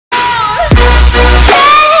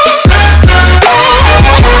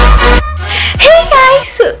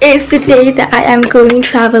it's the day that I am going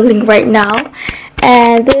traveling right now,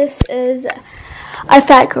 and this is, I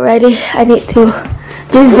pack already. I need to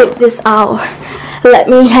just zip this out. Let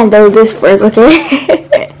me handle this first,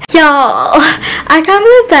 okay? Y'all, I can't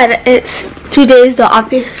believe that it's today's the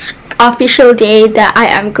official day that I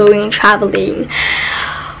am going traveling.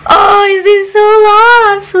 Oh, it's been so long.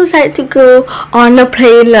 I'm so excited to go on a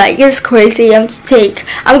plane. Like, it's crazy. I'm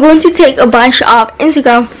going to take a bunch of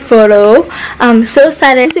Instagram photo. I'm so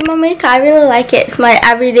excited. See my makeup, I really like it. It's my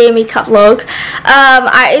everyday makeup look.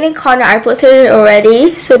 I in the corner, I posted it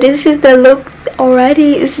already. So this is the look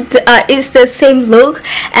already. It's the same look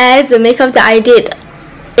as the makeup that I did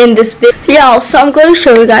in this video. Yeah, so I'm going to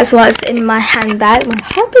show you guys what's in my handbag,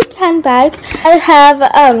 my big handbag. I have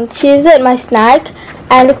cheese at my snack,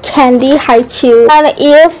 and candy, high chew, and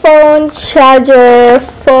earphone, charger,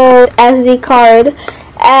 phone, SD card,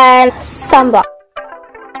 and sunblock.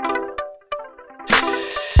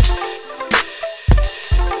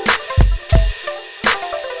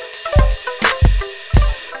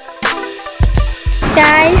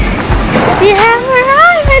 Guys, we have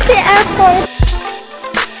arrived at the airport.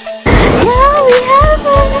 Yeah, we have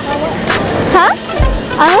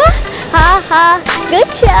good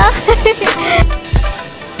job.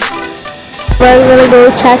 We're gonna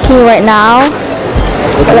go checking right now.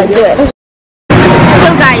 Let's do it.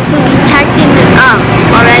 So guys, so we checked in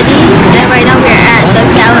already, and right now we're at the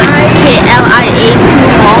KLIA 2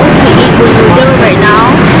 mall. We eat noodle right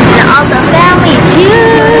now, and all the family is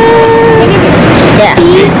here. Yeah.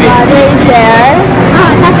 Mother is there.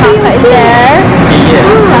 Papa is there.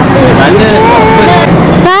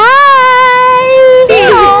 Bye.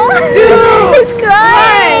 Oh, it's crying.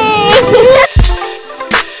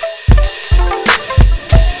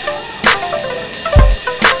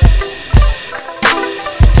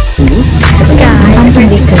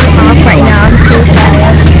 Off right now, I'm so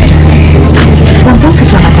sad. Lambang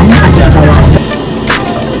keselamatannya ada di bawah.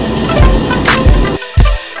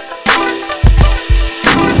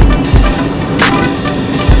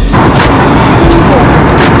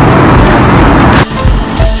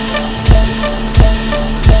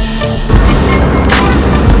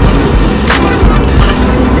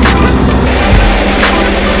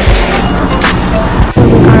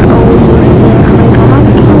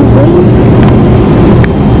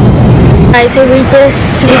 So we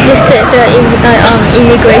just did the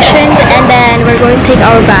immigration, and then we're going to take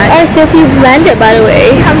our bag. Our selfie landed, by the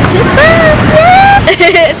way. I'm super,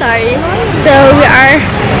 yeah. Sorry. So we are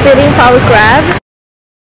waiting for our grab.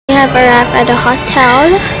 We have arrived at the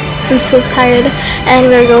hotel. I'm so tired,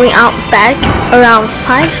 and we're going out back around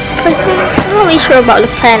 5. I'm not really sure about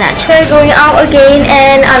the plan actually. We're going out again,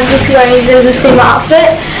 and I'm just going to do the same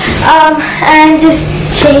outfit, and just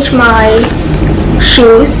change my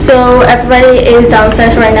shoes. So everybody is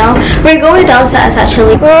downstairs right now. We're going downstairs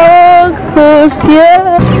actually. Look who's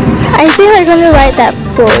here. I think we're gonna ride that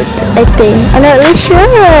boat, I think. I'm not really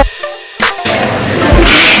sure.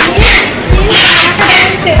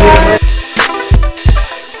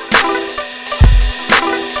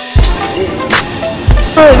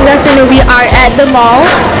 Oh, listen, we are at the mall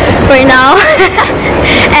right now.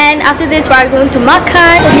 And after this we are going to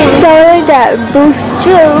makan. So that boost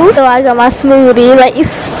juice. So I got my smoothie. Like,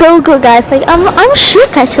 it's so good, guys. Like, I'm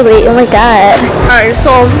shook actually. Oh my god. Alright,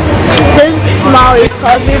 so this mall is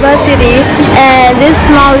called Viva City, and this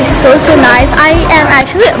mall is so nice. I am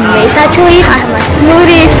actually amazed actually. I have my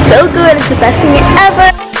smoothie. It's so good. It's the best thing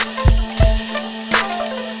ever.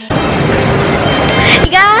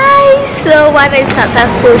 So what a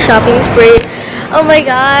successful shopping spree. Oh my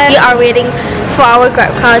god. We are waiting for our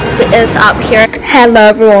grab car to pick us up here.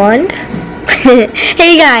 Hello everyone.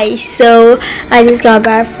 Hey guys, so I just got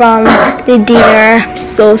back from the dinner. I'm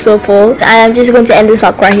so full. I'm just going to end this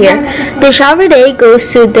vlog right here. The shower day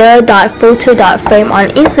goes to the .photo.frame on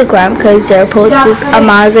Instagram because their post is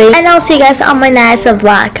amazing. And I'll see you guys on my next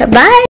vlog. Bye.